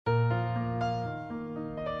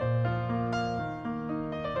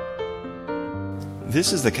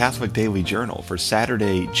This is the Catholic Daily Journal for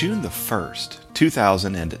Saturday, June the 1st,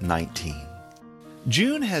 2019.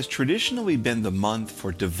 June has traditionally been the month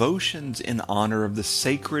for devotions in honor of the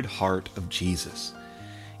Sacred Heart of Jesus.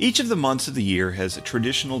 Each of the months of the year has a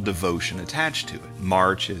traditional devotion attached to it.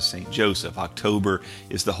 March is St. Joseph, October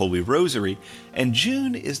is the Holy Rosary, and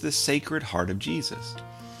June is the Sacred Heart of Jesus.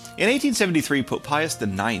 In 1873, Pope Pius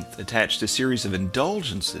IX attached a series of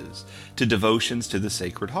indulgences to devotions to the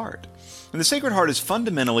Sacred Heart. And the Sacred Heart is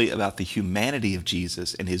fundamentally about the humanity of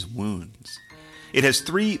Jesus and his wounds. It has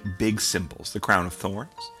three big symbols: the crown of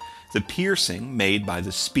thorns, the piercing made by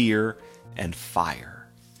the spear, and fire.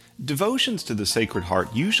 Devotions to the Sacred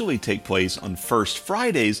Heart usually take place on First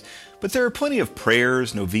Fridays, but there are plenty of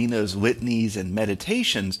prayers, novenas, litanies, and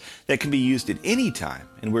meditations that can be used at any time,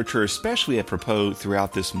 and which are especially apropos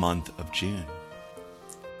throughout this month of June.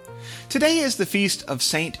 Today is the feast of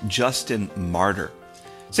St. Justin Martyr.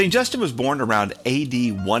 St. Justin was born around AD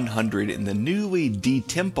 100 in the newly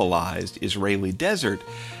detempolized Israeli desert,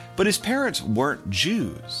 but his parents weren't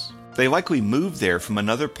Jews. They likely moved there from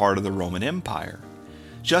another part of the Roman Empire.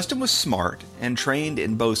 Justin was smart and trained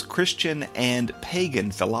in both Christian and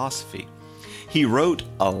pagan philosophy. He wrote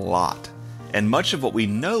a lot, and much of what we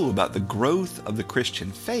know about the growth of the Christian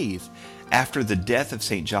faith after the death of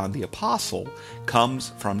St. John the Apostle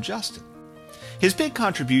comes from Justin. His big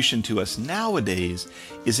contribution to us nowadays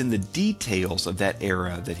is in the details of that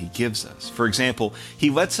era that he gives us. For example, he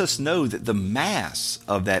lets us know that the Mass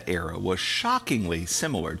of that era was shockingly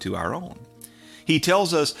similar to our own. He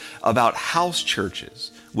tells us about house churches,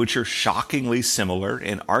 which are shockingly similar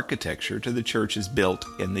in architecture to the churches built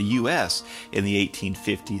in the U.S. in the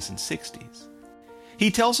 1850s and 60s. He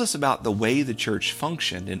tells us about the way the church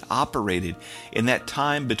functioned and operated in that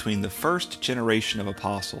time between the first generation of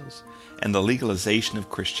apostles and the legalization of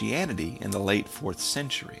Christianity in the late 4th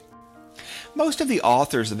century. Most of the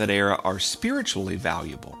authors of that era are spiritually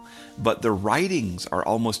valuable, but the writings are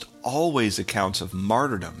almost always accounts of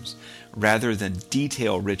martyrdoms rather than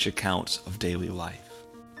detail-rich accounts of daily life.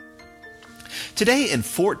 Today in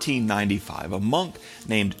 1495, a monk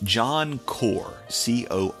named John Cor,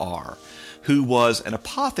 C-O-R, who was an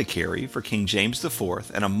apothecary for King James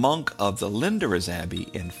IV and a monk of the Linderers Abbey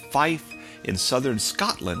in Fife in southern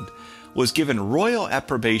Scotland, was given royal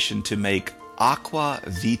approbation to make aqua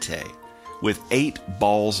vitae with 8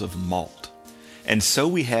 balls of malt. And so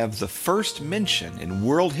we have the first mention in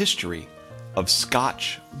world history of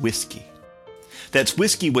Scotch whiskey. That's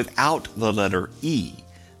whiskey without the letter E,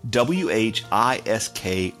 W-H-I-S-K-Y.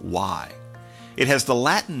 It has the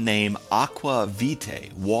Latin name aqua vitae,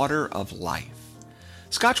 water of life.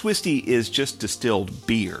 Scotch whiskey is just distilled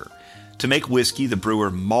beer. To make whiskey, the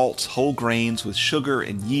brewer malts whole grains with sugar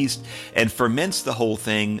and yeast and ferments the whole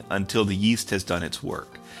thing until the yeast has done its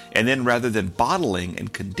work. And then rather than bottling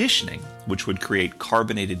and conditioning, which would create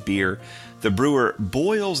carbonated beer, the brewer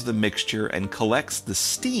boils the mixture and collects the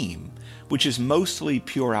steam, which is mostly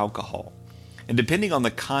pure alcohol. And depending on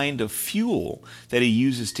the kind of fuel that he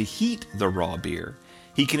uses to heat the raw beer,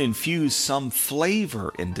 he can infuse some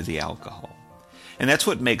flavor into the alcohol. And that's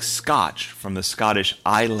what makes Scotch from the Scottish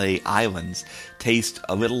Islay Islands taste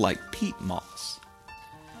a little like peat moss.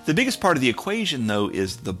 The biggest part of the equation, though,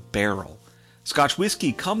 is the barrel. Scotch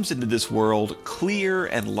whiskey comes into this world clear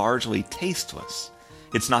and largely tasteless.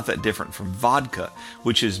 It's not that different from vodka,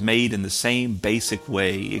 which is made in the same basic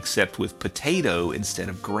way except with potato instead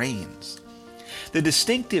of grains. The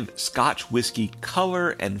distinctive Scotch whiskey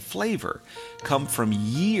color and flavor come from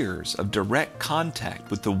years of direct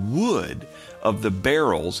contact with the wood of the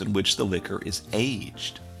barrels in which the liquor is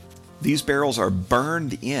aged. These barrels are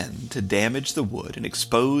burned in to damage the wood and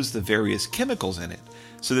expose the various chemicals in it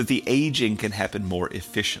so that the aging can happen more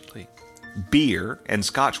efficiently. Beer and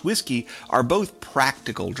Scotch whiskey are both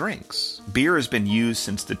practical drinks. Beer has been used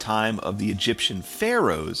since the time of the Egyptian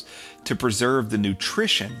pharaohs to preserve the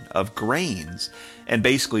nutrition of grains and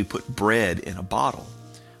basically put bread in a bottle.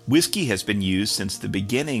 Whiskey has been used since the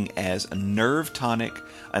beginning as a nerve tonic,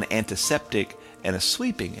 an antiseptic, and a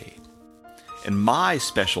sleeping aid. And my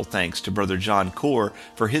special thanks to Brother John Cor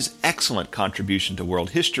for his excellent contribution to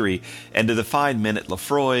world history, and to the fine men at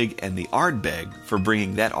Laphroaig and the Ardbeg for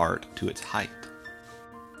bringing that art to its height.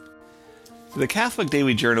 The Catholic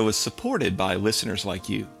Daily Journal is supported by listeners like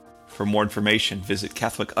you. For more information, visit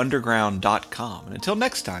CatholicUnderground.com. And until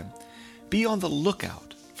next time, be on the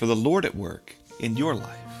lookout for the Lord at work in your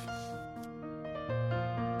life.